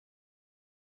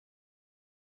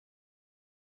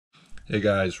Hey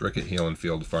guys, Rick at Healing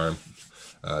Field Farm.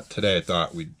 Today I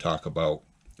thought we'd talk about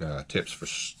tips for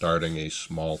starting a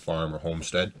small farm or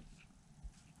homestead,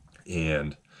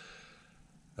 and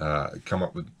come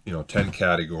up with 10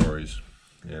 categories,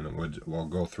 and we'll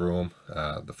go through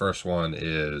them. The first one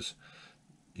is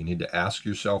you need to ask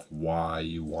yourself why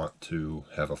you want to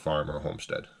have a farm or a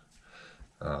homestead,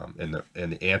 and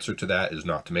the answer to that is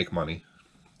not to make money.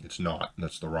 It's not.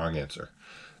 That's the wrong answer.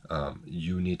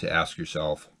 You need to ask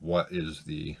yourself, what is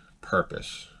the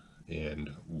purpose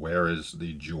and where is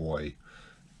the joy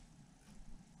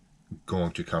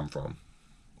going to come from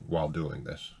while doing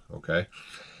this, okay?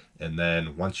 And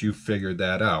then once you've figured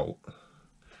that out,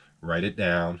 write it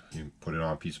down. You put it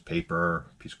on a piece of paper,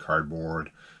 a piece of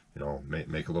cardboard,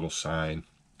 make a little sign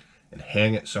and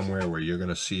hang it somewhere where you're going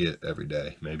to see it every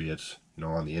day. Maybe it's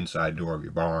on the inside door of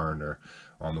your barn, or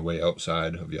on the way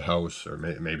outside of your house, or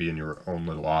maybe in your own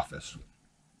little office,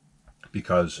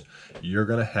 because you're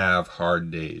going to have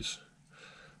hard days.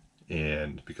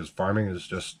 And because farming is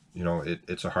just,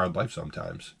 it's a hard life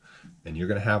sometimes, and you're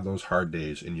going to have those hard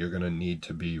days, and you're going to need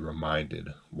to be reminded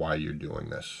why you're doing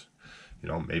this.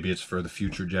 Maybe it's for the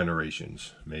future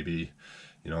generations. Maybe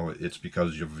it's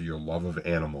because of your love of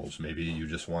animals. Maybe you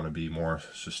just want to be more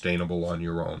sustainable on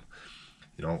your own.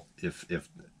 If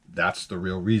that's the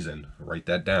real reason, write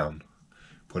that down.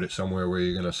 Put it somewhere where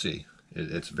you're going to see.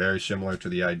 It's very similar to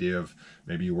the idea of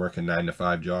maybe you work a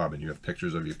 9-to-5 job and you have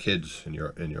pictures of your kids in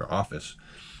your office.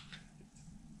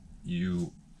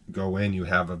 You go in, you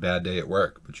have a bad day at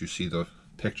work, but you see the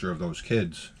picture of those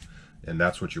kids, and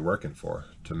that's what you're working for,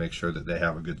 to make sure that they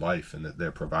have a good life and that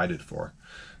they're provided for.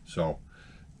 So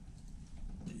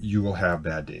you will have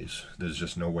bad days. There's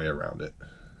just no way around it.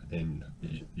 And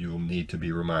you'll need to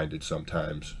be reminded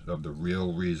sometimes of the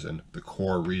real reason, the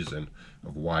core reason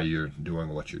of why you're doing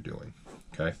what you're doing.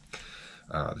 Okay.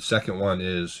 The second one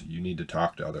is you need to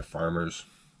talk to other farmers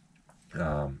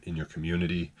in your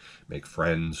community, make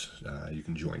friends. You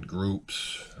can join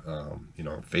groups,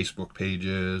 Facebook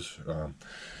pages.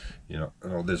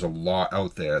 There's a lot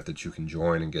out there that you can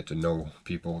join and get to know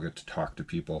people, get to talk to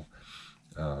people,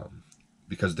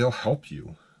 because they'll help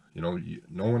you.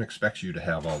 No one expects you to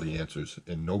have all the answers,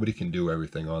 and nobody can do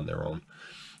everything on their own.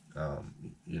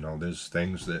 There's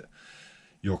things that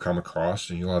you'll come across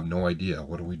and you'll have no idea.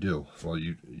 What do we do? Well,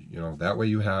 that way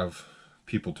you have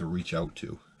people to reach out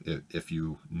to if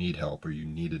you need help or you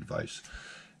need advice.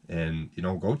 And,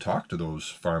 go talk to those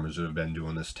farmers that have been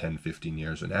doing this 10, 15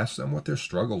 years and ask them what their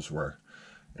struggles were.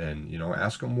 And,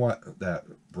 ask them what that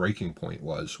breaking point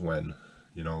was when,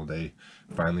 they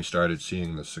finally started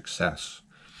seeing the success.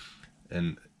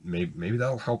 And maybe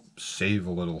that'll help save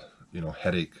a little,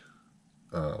 headache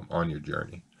on your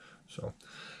journey. So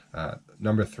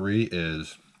number 3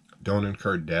 is don't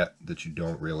incur debt that you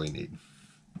don't really need.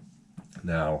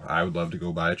 Now, I would love to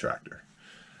go buy a tractor.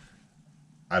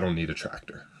 I don't need a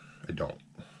tractor. I don't.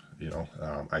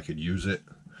 I could use it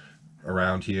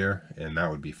around here, and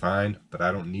that would be fine. But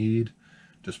I don't need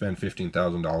to spend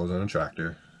 $15,000 on a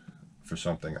tractor for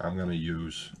something I'm going to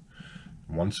use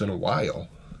once in a while.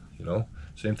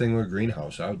 Same thing with a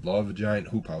greenhouse. I would love a giant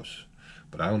hoop house,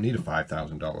 but I don't need a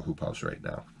 $5,000 hoop house right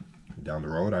now. Down the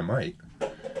road, I might,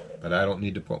 but I don't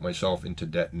need to put myself into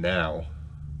debt now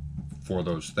for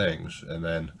those things and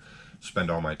then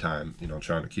spend all my time,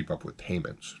 trying to keep up with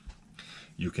payments.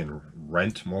 You can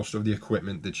rent most of the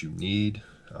equipment that you need.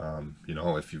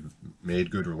 If you've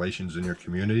made good relations in your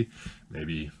community,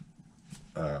 maybe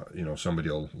somebody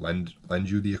will lend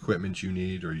you the equipment you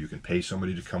need, or you can pay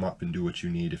somebody to come up and do what you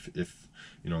need if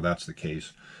that's the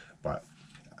case. But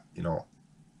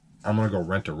I'm gonna go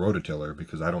rent a rototiller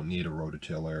because I don't need a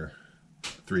rototiller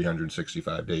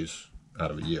 365 days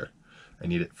out of a year. I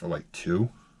need it for like 2,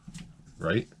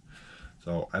 right?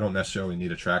 So I don't necessarily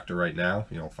need a tractor right now.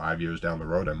 5 years down the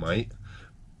road I might,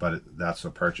 but that's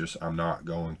a purchase I'm not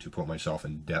going to put myself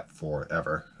in debt for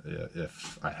ever.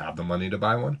 If I have the money to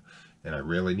buy one and I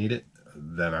really need it,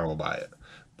 then I will buy it.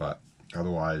 But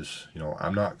otherwise,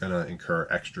 I'm not going to incur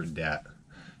extra debt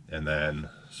and then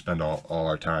spend all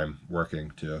our time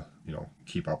working to,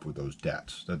 keep up with those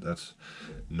debts. That's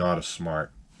not a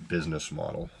smart business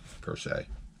model per se.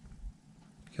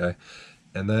 Okay.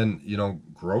 And then,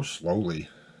 grow slowly.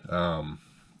 Don't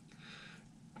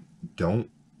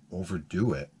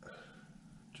overdo it.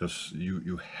 Just,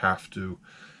 you have to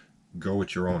go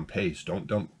at your own pace. Don't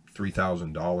dump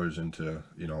 $3,000 into,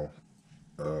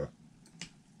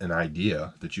 an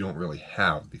idea that you don't really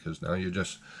have, because now you're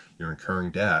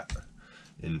incurring debt,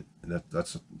 and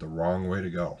that's the wrong way to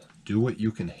go. Do what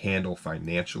you can handle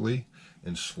financially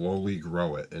and slowly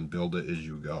grow it and build it as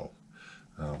you go.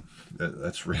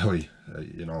 That's really,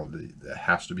 that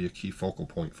has to be a key focal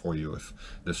point for you if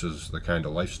this is the kind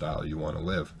of lifestyle you want to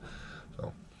live.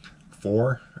 So,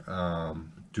 4,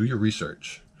 do your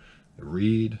research.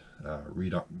 Read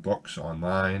books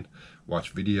online,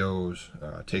 watch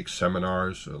videos, take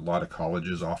seminars. A lot of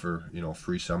colleges offer,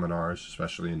 free seminars,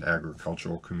 especially in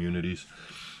agricultural communities.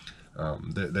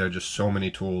 There are just so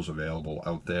many tools available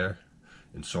out there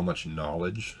and so much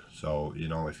knowledge. So,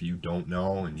 if you don't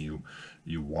know and you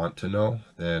want to know,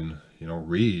 then,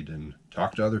 read and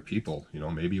talk to other people.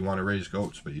 Maybe you want to raise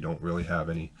goats, but you don't really have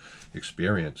any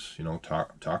experience.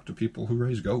 Talk to people who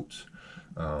raise goats.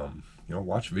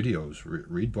 Watch videos,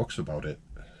 read books about it.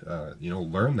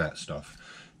 Learn that stuff,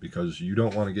 because you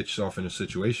don't want to get yourself in a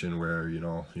situation where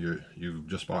you've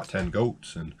just bought 10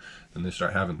 goats and then they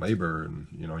start having labor and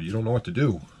you don't know what to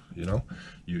do.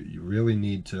 You really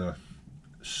need to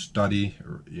study,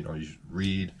 or you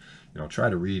read, try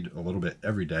to read a little bit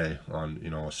every day on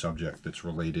a subject that's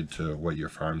related to what your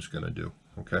farm's going to do.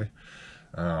 Okay.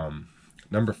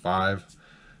 Number 5,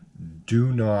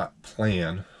 do not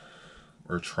plan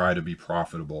or try to be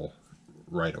profitable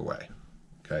right away.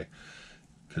 Okay.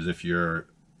 Because if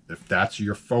that's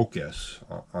your focus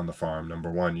on the farm,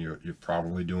 number 1, you're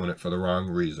probably doing it for the wrong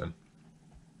reason,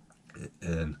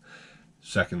 and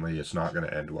secondly, it's not going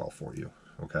to end well for you.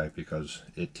 Okay, because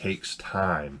it takes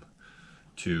time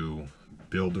to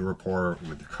build a rapport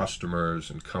with the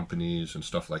customers and companies and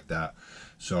stuff like that.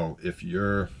 So if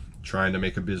you're trying to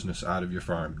make a business out of your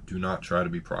farm, do not try to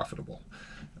be profitable.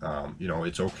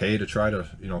 It's okay to try to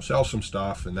sell some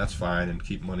stuff, and that's fine, and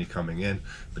keep money coming in,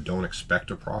 but don't expect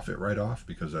a profit right off,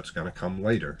 because that's going to come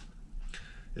later.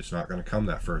 It's not going to come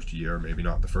that first year, maybe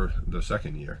not the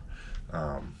second year.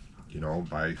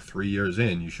 By 3 years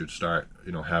in, you should start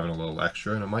having a little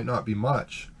extra, and it might not be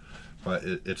much, but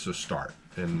it's a start.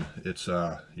 And it's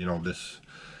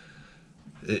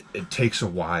it takes a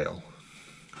while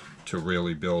to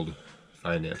really build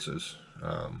finances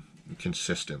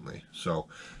consistently. So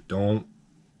don't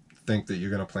think that you're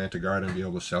going to plant a garden and be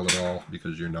able to sell it all,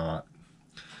 because you're not.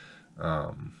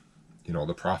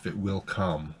 The profit will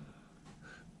come,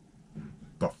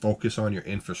 but focus on your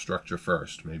infrastructure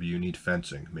first. Maybe you need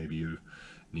fencing. Maybe you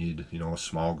need, a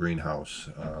small greenhouse,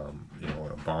 a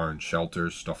barn,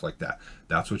 shelters, stuff like that.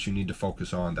 That's what you need to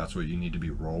focus on. That's what you need to be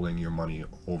rolling your money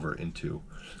over into,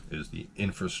 is the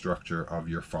infrastructure of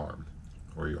your farm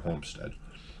or your homestead.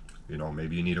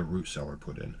 Maybe you need a root cellar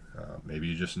put in. Maybe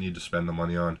you just need to spend the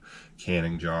money on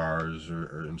canning jars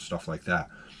and stuff like that.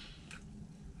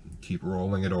 Keep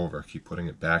rolling it over. Keep putting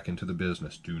it back into the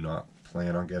business. Do not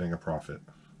plan on getting a profit.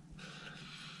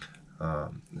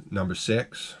 Number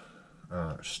 6,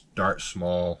 start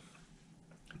small.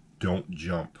 Don't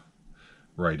jump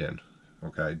right in.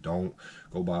 Okay, don't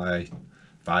go buy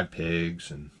 5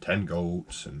 pigs and 10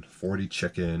 goats and 40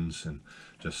 chickens, and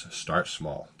just start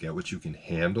small. Get what you can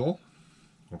handle.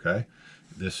 Okay,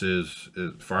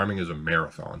 farming is a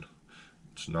marathon.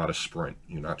 It's not a sprint.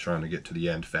 You're not trying to get to the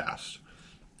end fast.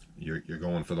 You're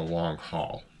going for the long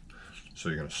haul. So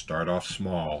you're going to start off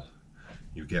small.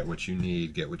 You get what you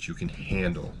need, get what you can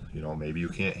handle. Maybe you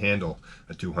can't handle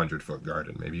a 200-foot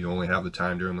garden. Maybe you only have the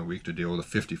time during the week to deal with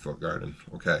a 50-foot garden.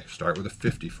 Okay, start with a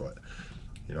 50-foot.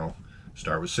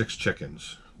 Start with 6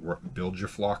 chickens. Build your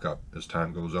flock up as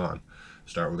time goes on.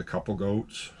 Start with a couple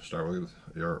goats. Start with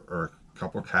or a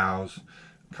couple cows,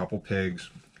 a couple pigs.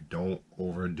 Don't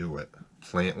overdo it.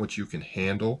 Plant what you can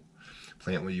handle.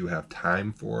 Plant what you have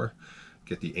time for.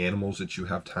 Get the animals that you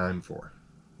have time for.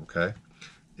 Okay?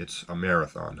 It's a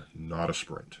marathon, not a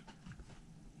sprint.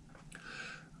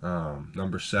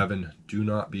 Number 7, do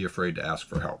not be afraid to ask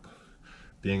for help.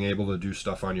 Being able to do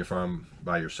stuff on your farm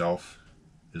by yourself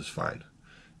is fine.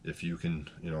 If you can,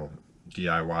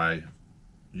 DIY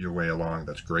your way along,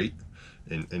 that's great.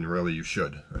 And really you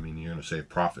should. I mean, you're going to save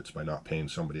profits by not paying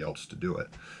somebody else to do it.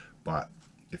 But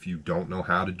if you don't know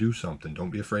how to do something, don't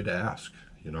be afraid to ask,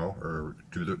 or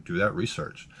do that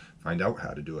research. Find out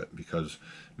how to do it, because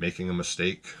making a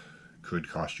mistake could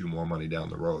cost you more money down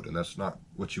the road, and that's not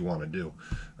what you want to do.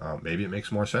 Maybe it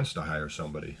makes more sense to hire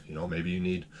somebody. Maybe you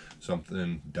need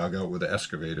something dug out with an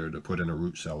excavator to put in a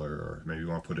root cellar, or maybe you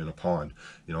want to put in a pond.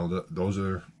 Those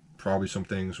are probably some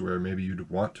things where maybe you'd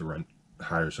want to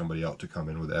hire somebody out to come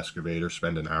in with an excavator,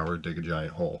 spend an hour, dig a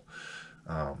giant hole.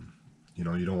 You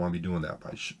don't want to be doing that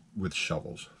with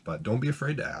shovels. But don't be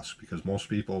afraid to ask, because most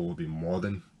people will be more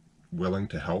than willing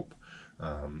to help,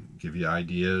 give you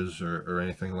ideas or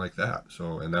anything like that.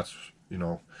 So, and that's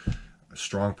a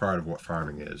strong part of what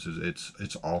farming is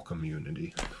it's all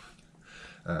community.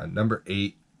 Number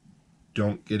 8,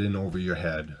 don't get in over your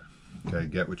head Okay,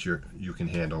 get what you can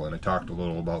handle. And I talked a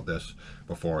little about this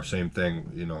before. Same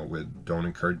thing, you know, with don't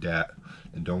incur debt,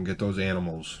 and don't get those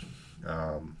animals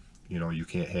you know, you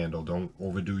can't handle. Don't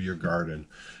overdo your garden.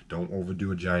 Don't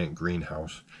overdo a giant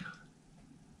greenhouse.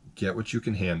 Get what you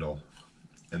can handle,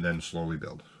 and then slowly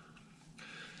build.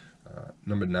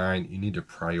 Number 9, you need to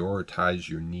prioritize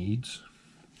your needs.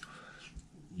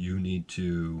 You need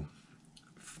to,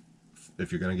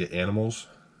 if you're going to get animals,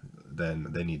 then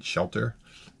they need shelter,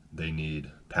 they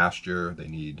need pasture, they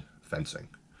need fencing.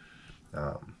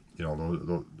 You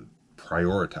know,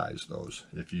 prioritize those.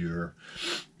 If you're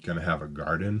going to have a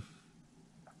garden,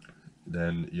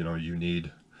 then, you know, you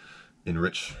need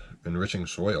enriching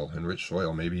soil. Enrich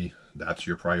soil. Maybe that's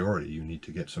your priority. You need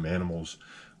to get some animals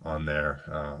on there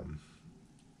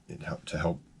to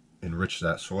help enrich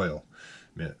that soil.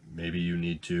 Maybe you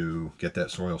need to get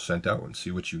that soil sent out and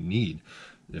see what you need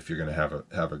if you're going to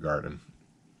have a garden.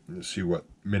 See what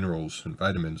minerals and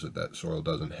vitamins that soil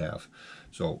doesn't have.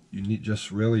 So you need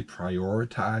just really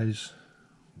prioritize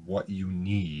what you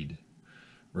need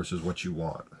versus what you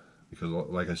want. Because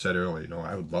like I said earlier, you know,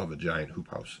 I would love a giant hoop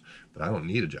house, but I don't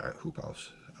need a giant hoop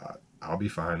house. I'll be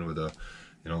fine with a,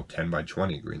 you know, 10 by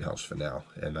 20 greenhouse for now.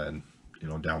 And then, you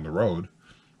know, down the road,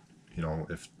 you know,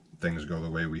 if things go the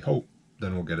way we hope,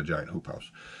 then we'll get a giant hoop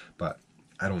house. But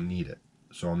I don't need it,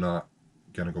 so I'm not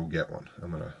gonna go get one.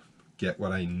 I'm gonna get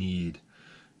what I need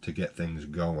to get things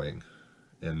going,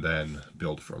 and then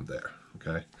build from there.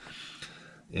 Okay.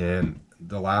 And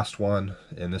the last one,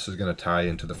 and this is going to tie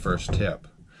into the first tip,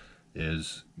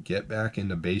 is get back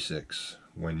into basics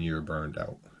when you're burned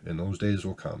out. And those days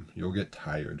will come. You'll get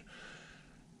tired.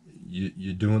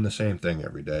 You're doing the same thing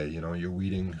every day. You know, you're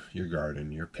weeding your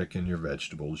garden, you're picking your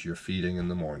vegetables, you're feeding in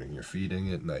the morning, you're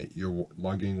feeding at night, you're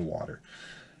lugging water.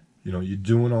 You know, you're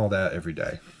doing all that every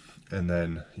day. And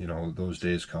then, you know, those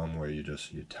days come where you're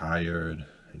tired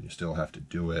and you still have to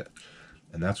do it.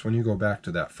 And that's when you go back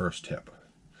to that first tip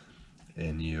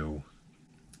and you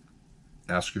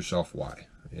ask yourself why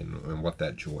and what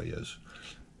that joy is.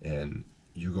 And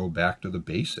you go back to the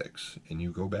basics, and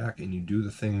you go back and you do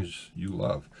the things you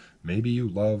love. Maybe you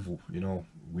love, you know,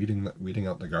 weeding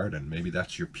out the garden. Maybe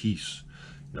that's your peace.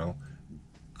 You know,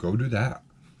 go do that.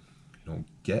 You know,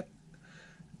 get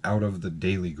out of the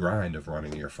daily grind of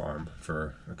running your farm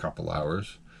for a couple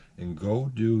hours and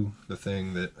go do the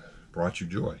thing that brought you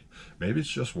joy. Maybe it's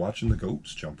just watching the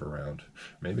goats jump around.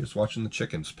 Maybe it's watching the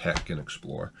chickens peck and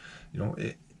explore. You know,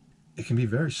 it can be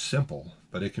very simple,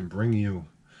 but it can bring you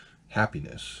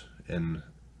happiness. And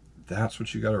that's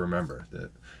what you got to remember,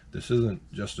 that this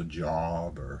isn't just a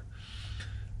job or,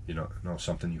 you know,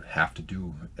 something you have to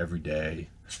do every day.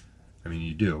 I mean,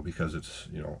 you do, because it's,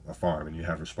 you know, a farm and you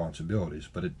have responsibilities,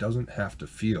 but it doesn't have to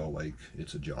feel like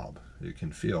it's a job. It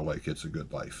can feel like it's a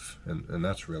good life, and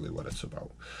that's really what it's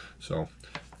about. So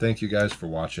thank you guys for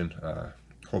watching.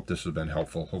 Hope this has been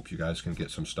helpful. Hope you guys can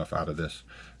get some stuff out of this.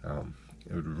 I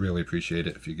would really appreciate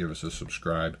it if you give us a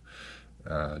subscribe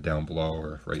down below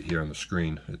or right here on the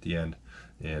screen at the end.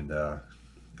 And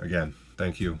again,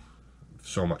 thank you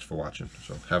so much for watching.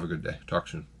 So have a good day. Talk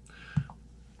soon.